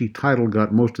catchy title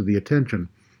got most of the attention.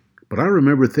 But I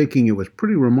remember thinking it was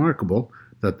pretty remarkable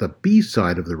that the B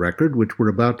side of the record, which we're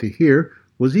about to hear,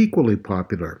 was equally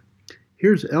popular.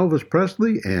 Here's Elvis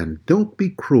Presley and Don't Be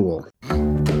Cruel.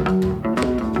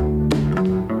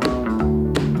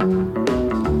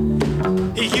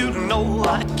 You know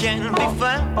I can be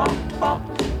found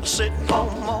sitting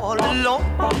home all alone.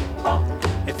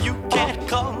 If you can't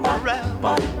come around,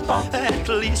 at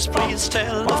least please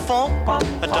telephone.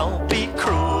 Don't be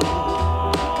cruel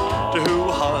to who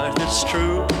heart is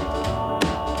true.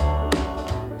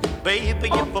 Baby,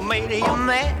 if I made you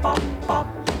mad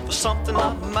for something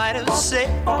I might have said,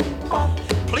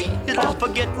 please don't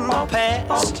forget my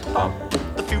past.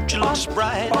 The future looks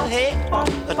bright ahead.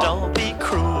 Don't be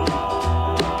cruel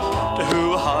to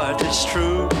who heart is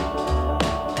true.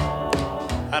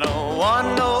 I don't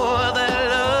want no other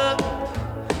love,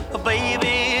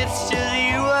 baby, it's just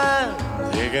you I'm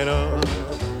thinking of.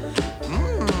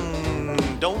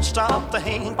 Don't stop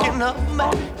thinking of me,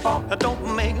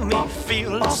 don't make me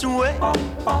feel this way.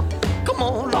 Come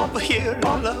on over here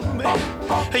and love me,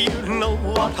 you know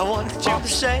what I want you to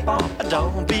say.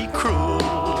 Don't be cruel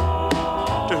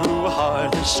to who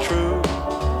heart is true.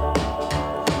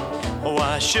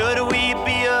 Why should we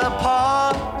be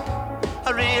apart?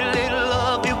 I really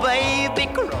love you, baby,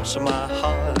 cross my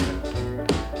heart.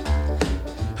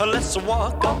 Let's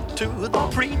walk up to the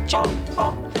preacher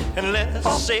and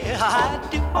let's say I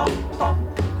do.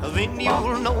 Then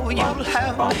you'll know you'll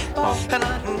have me, and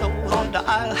I know that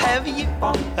I'll have you.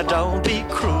 Don't be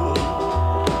cruel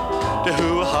to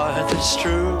who heart is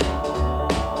true.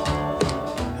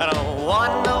 I don't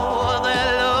want no other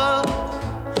love,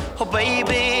 oh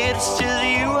baby, it's just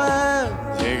you I'm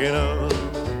thinking of.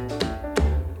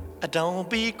 Don't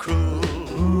be cruel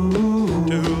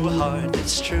to who heart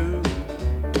is true.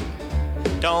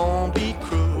 Don't be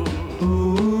cruel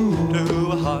to who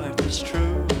heart is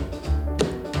true.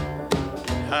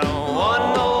 I don't want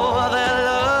no other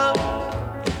love,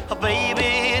 oh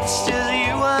baby, it's just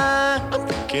you I'm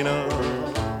thinking of.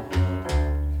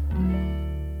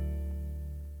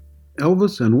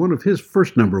 Elvis and one of his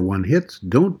first #1 hits,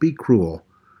 Don't Be Cruel.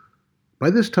 By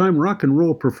this time, rock and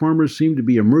roll performers seem to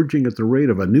be emerging at the rate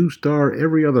of a new star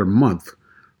every other month.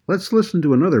 Let's listen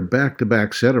to another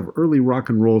back-to-back set of early rock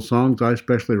and roll songs I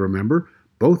especially remember,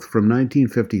 both from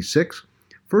 1956.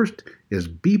 First is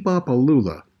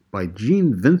Bebop-A-Lula by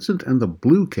Gene Vincent and the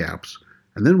Blue Caps,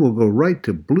 and then we'll go right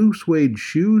to Blue Suede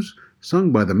Shoes,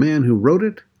 sung by the man who wrote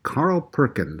it, Carl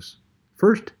Perkins.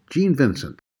 First, Gene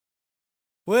Vincent.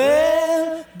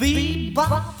 Well,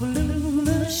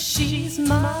 Bebop-A-Lula, she's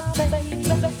my baby.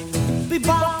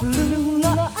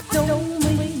 Bebop-A-Lula, I don't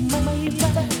mean my baby.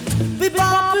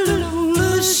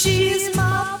 Bebop-A-Lula, she's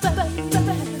my baby.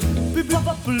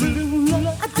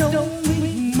 Bebop-A-Lula, I don't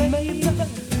mean my baby.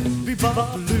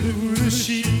 Bebop-A-Lula,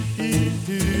 she's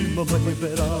my baby,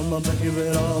 my baby,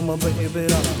 my baby.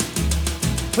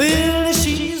 Well,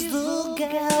 she's the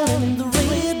gal in the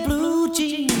red blue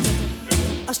jeans.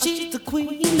 She's the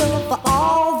queen of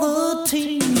all the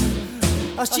team.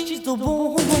 She's the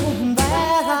woman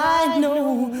that I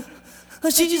know.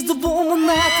 She's the woman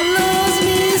that loves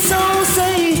me so.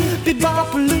 Say,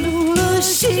 Bebop-A-Lula,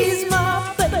 she's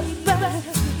my baby.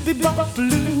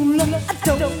 Bebop-A-Lula, I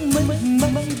don't mean my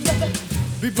baby.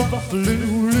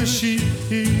 Bebop-A-Lula, she's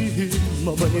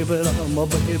my baby, my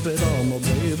baby, my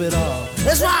baby.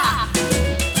 Let's rock!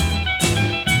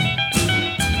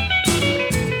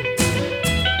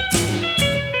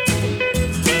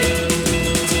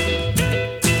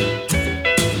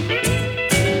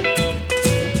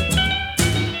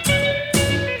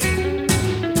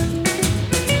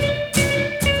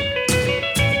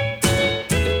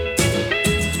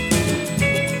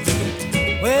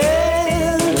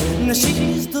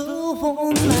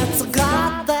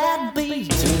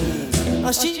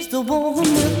 She's the one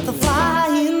with the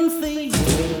flying feet.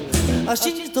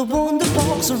 She's the one that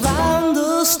walks around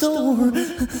the store.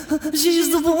 She's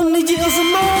the one that yells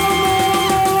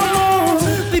more.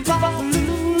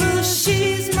 Bebop-A-Lula,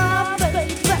 she's my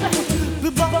baby.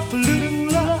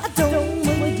 Bebop-A-Lula, I don't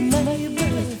mean my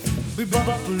baby.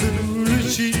 Bebop-A-Lula,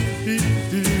 she's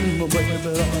my baby,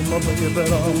 my baby,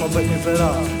 my baby.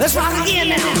 Let's rock again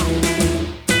now.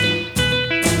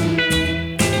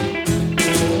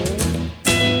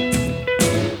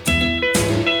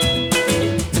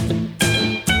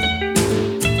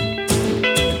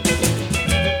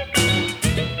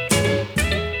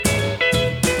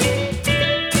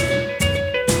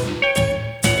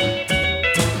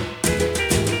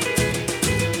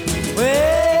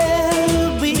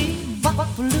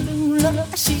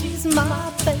 Bebopalula, she's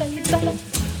my baby.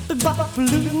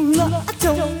 Bebopalula,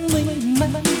 don't make me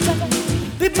mad.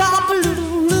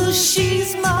 Bebopalula,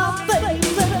 she's my baby.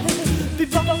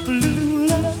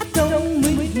 Bebopalula, don't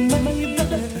make me mad.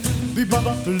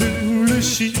 Bebopalula,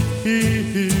 she's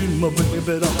my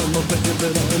baby,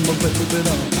 my baby.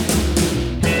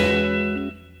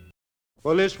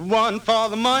 Well, it's 1 for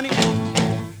the money,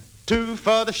 2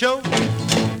 for the show,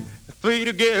 3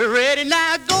 to get ready.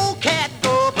 Now go, cat,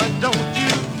 go, but don't you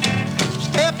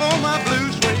step on my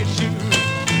blue suede shoe.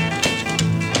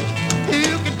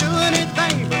 You can do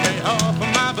anything but lay off of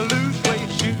my blue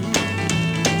suede shoe.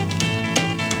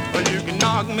 Well, you can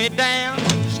knock me down,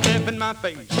 step in my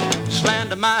face,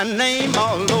 slander my name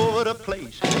all over the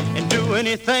place, and do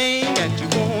anything that you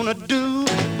wanna do.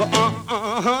 But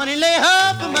honey, lay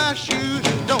off of my shoes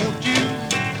and don't you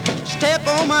step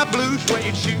on my blue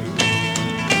suede shoe.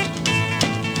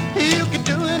 You can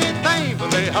do anything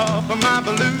but lay off of my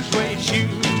blue suede shoe.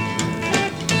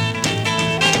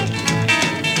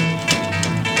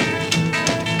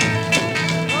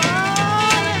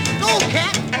 Oh, let's go,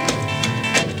 cat.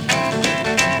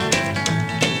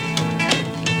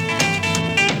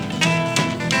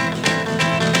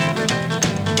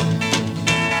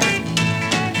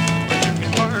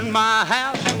 My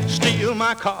house, steal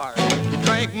my car,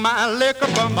 drink my liquor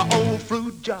from my old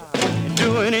fruit jar, and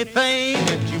do anything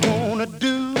that you wanna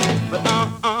do. But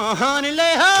honey,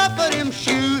 lay off of them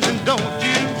shoes and don't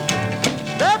you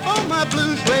step on my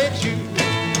blue suede shoe.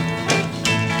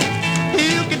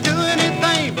 You can do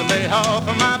anything but lay off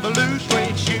of my blue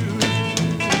suede shoe.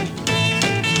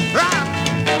 Right.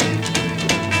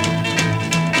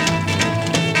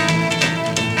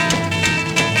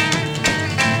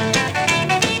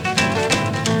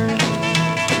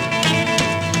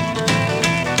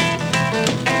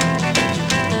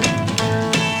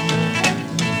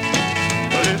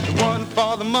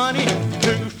 For the money,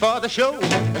 2 for the show,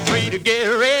 3 to get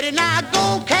ready. Now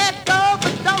go, cat, go,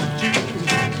 but don't you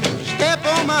step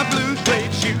on my blue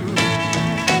suede shoe.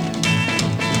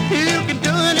 You can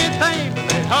do anything but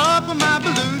lay off of my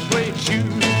blue suede shoe.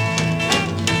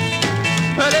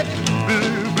 Well, it's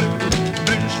blue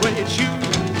suede shoe,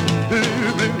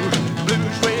 blue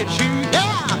suede shoe,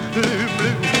 yeah,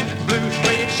 blue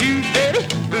suede shoe, baby,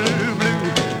 blue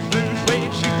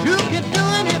suede shoe. You can do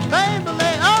anything but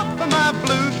lay off of my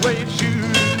blue suede shoe.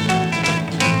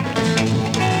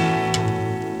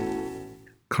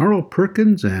 Carl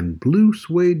Perkins and Blue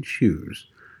Suede Shoes.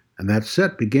 And that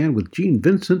set began with Gene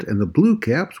Vincent and the Blue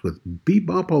Caps with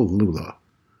Bebopalula.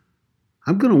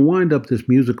 I'm going to wind up this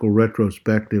musical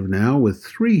retrospective now with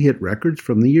 3 hit records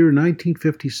from the year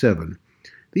 1957.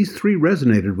 These 3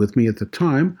 resonated with me at the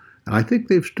time, and I think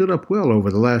they've stood up well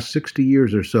over the last 60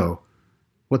 years or so.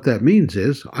 What that means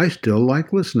is I still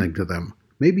like listening to them.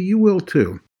 Maybe you will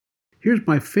too. Here's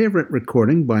my favorite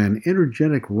recording by an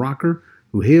energetic rocker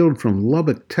who hailed from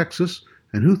Lubbock, Texas,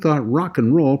 and who thought rock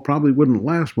and roll probably wouldn't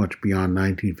last much beyond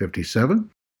 1957.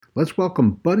 Let's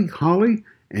welcome Buddy Holly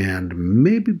and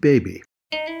Maybe Baby.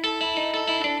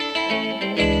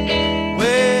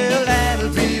 Well, that'll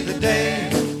be the day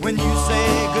when you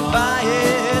say goodbye.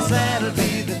 Yes, that'll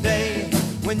be the day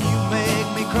when you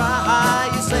make me cry.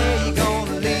 You say you're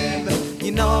gonna leave,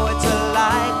 you know it's a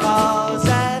lie, 'cause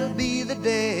that'll be the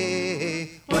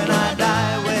day when I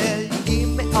die. Well, you give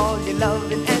me all your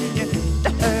loving and your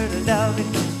dirty loving,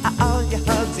 all your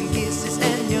hugs and kisses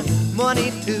and your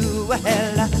money too.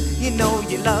 Well, you know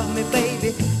you love me,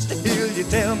 baby. Still you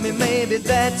tell me maybe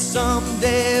that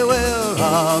someday, well,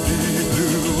 I'll be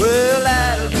blue. Well,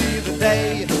 that'll be the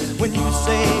day when you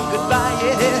say goodbye.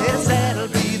 Yes, that'll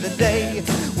be the day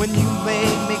when you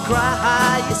make me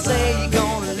cry. You say you're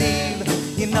gonna leave,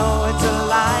 you know it's a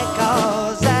lie,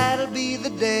 'cause that'll be the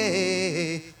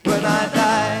day when I die.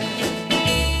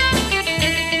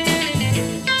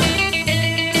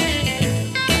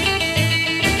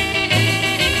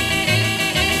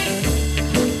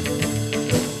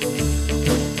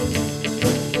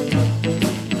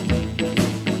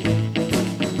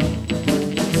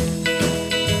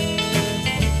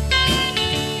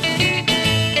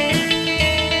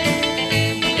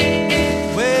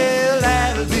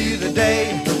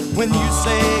 When you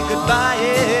say goodbye,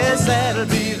 yes, that'll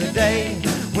be the day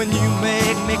when you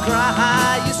make me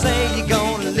cry. You say you're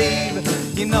gonna leave,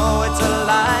 you know it's a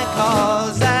lie,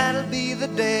 'cause that'll be the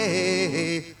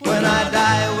day when I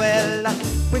die. Well,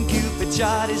 when Cupid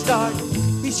shot his dart,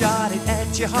 he shot it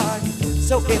at your heart.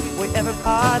 So if we ever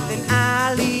part, then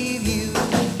I'll leave you.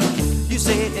 You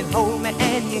sit and hold me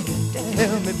and you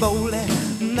tell me boldly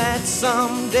that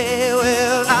someday,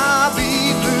 well, I'll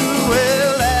be blue.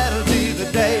 Well, that'll be the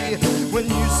day when when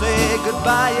you say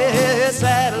goodbye. Yes,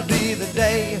 that'll be the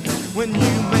day when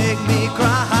you make me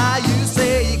cry. You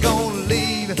say you're gonna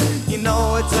leave, you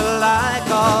know it's a lie,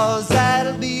 'cause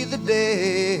that'll be the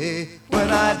day when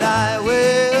I die.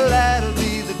 Well, that'll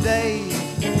be the day.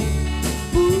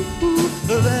 Ooh,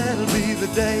 ooh, that'll be the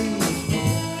day.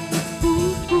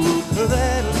 Ooh, ooh,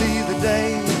 that'll be the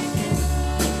day.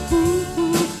 Ooh,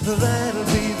 ooh, that'll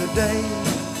be the day.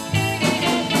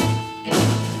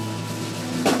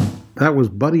 That was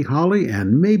Buddy Holly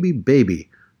and Maybe Baby,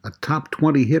 a top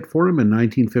 20 hit for him in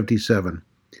 1957.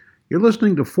 You're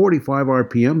listening to 45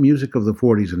 RPM, music of the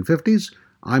 40s and 50s.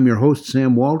 I'm your host,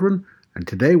 Sam Waldron, and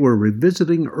today we're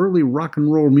revisiting early rock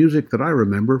and roll music that I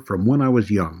remember from when I was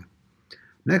young.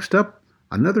 Next up,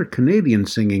 another Canadian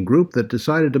singing group that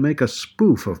decided to make a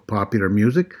spoof of popular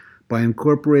music by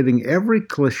incorporating every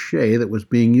cliché that was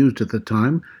being used at the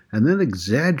time and then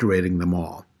exaggerating them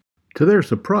all. To their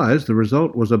surprise, the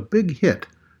result was a big hit.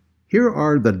 Here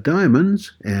are the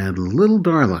Diamonds and Little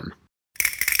Darlin'.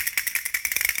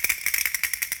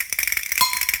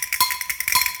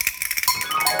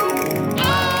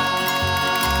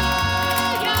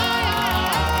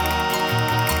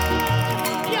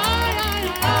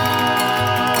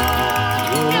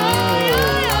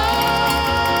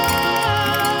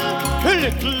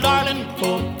 Little darling,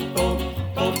 oh,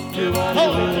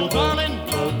 darling,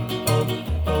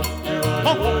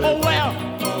 oh, well,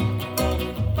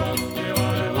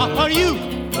 are you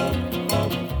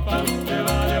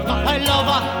my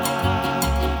lover?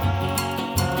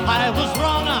 I was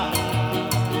wrong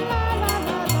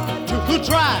to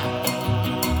try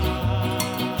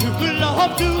to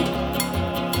love you.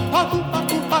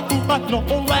 But no,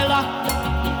 well,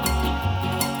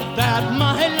 that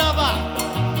my lover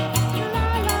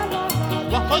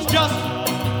was just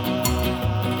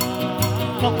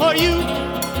for you.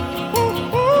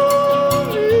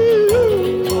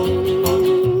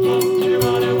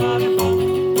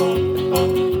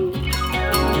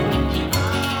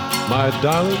 My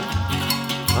darling,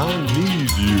 I need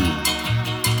you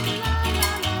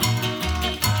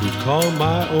to call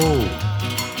my own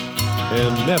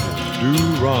and never do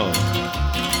wrong,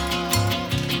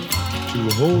 to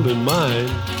hold in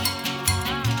mind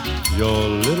your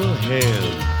little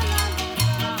hand.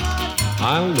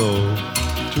 I'll know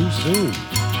too soon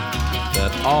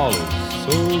that all is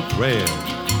so grand.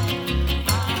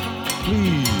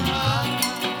 Please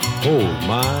hold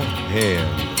my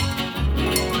hand.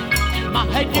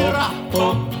 My dear, I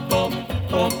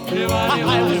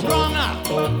was wrong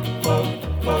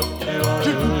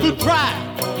to try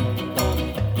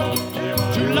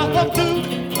to love up to.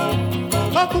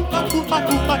 Oh,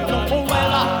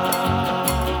 well,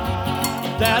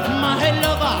 that my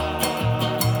lover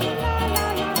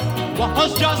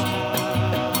was just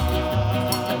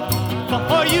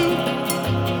for you.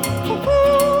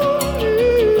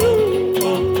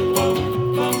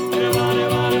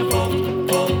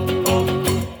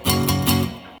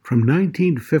 From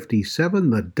 1957,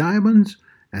 the Diamonds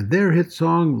and their hit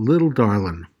song, Little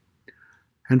Darlin'.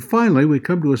 And finally, we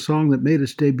come to a song that made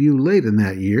its debut late in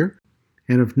that year,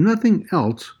 and if nothing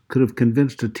else could have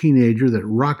convinced a teenager that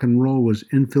rock and roll was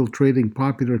infiltrating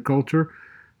popular culture,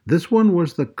 this one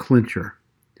was the clincher.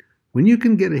 When you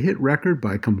can get a hit record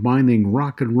by combining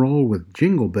rock and roll with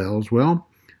jingle bells, well,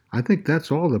 I think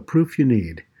that's all the proof you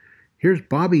need. Here's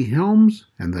Bobby Helms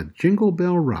and the Jingle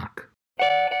Bell Rock.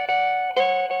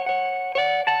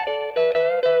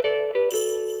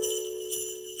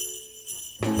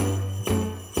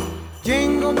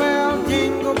 Jingle bell,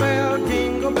 jingle bell,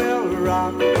 jingle bell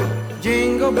rock.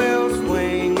 Jingle bells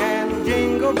swing and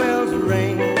jingle bells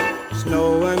ring.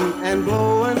 Snowing and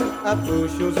blowing up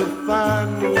bushels of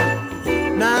fun.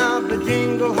 Now the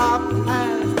jingle hop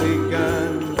has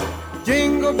begun.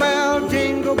 Jingle bell,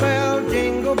 jingle bell,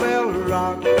 jingle bell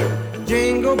rock.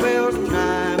 Jingle bells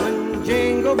chime and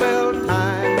jingle bell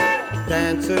time.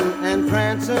 Dancing and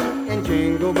prancing in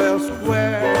Jingle Bell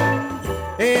Square.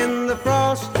 In the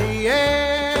frosty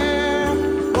air,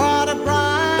 what a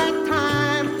bright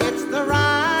time. It's the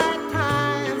right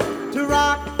time to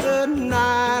rock the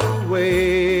night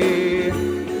away.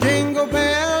 Jingle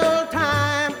bell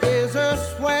time is a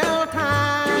swell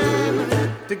time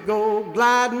to go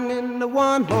gliding in the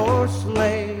one-horse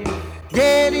sleigh.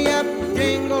 Giddy up,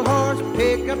 jingle horse,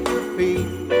 pick up your feet.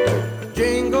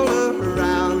 Jingle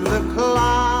around the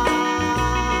clock.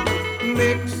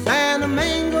 Mix and a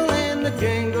mingle in the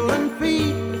jingling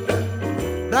feet.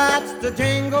 That's the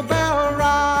Jingle Bell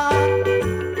Rock.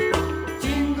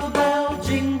 Jingle bell,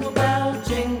 jingle bell,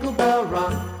 jingle bell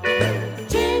rock.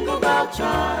 Jingle bell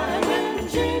chime and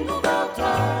jingle bell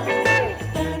time.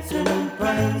 Dancing and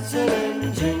prancing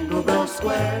in Jingle Bell Square.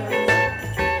 Square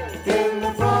in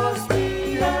the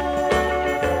frosty air.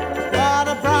 What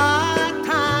a bright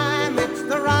time, it's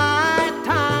the right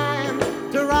time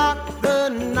to rock the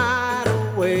night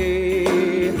away.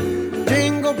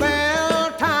 Jingle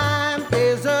bell time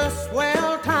is a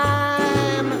swell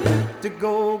time to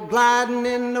go gliding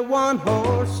in the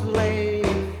one-horse sleigh.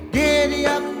 Giddy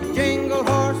up, jingle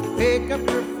horse, pick up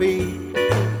your feet,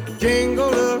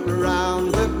 jingle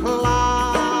around the clock.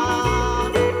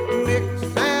 Mix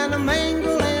and a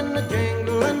mingle in the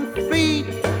jingling feet.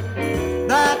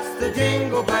 That's the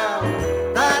jingle bell,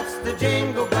 that's the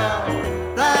jingle bell,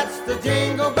 that's the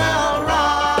jingle bell rock.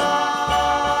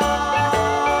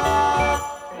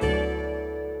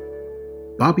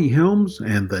 Bobby Helms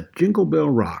and the Jingle Bell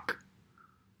Rock.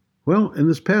 Well, in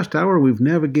this past hour, we've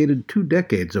navigated 2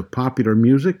 decades of popular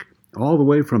music, all the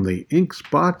way from the Ink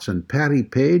Spots and Patti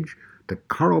Page to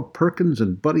Carl Perkins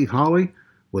and Buddy Holly,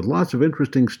 with lots of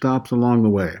interesting stops along the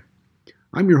way.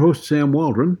 I'm your host, Sam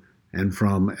Waldron, and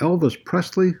from Elvis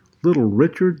Presley, Little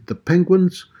Richard, the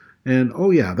Penguins, and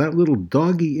oh yeah, that little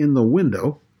doggy in the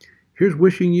window, here's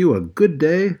wishing you a good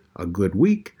day, a good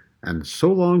week, and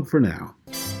so long for now.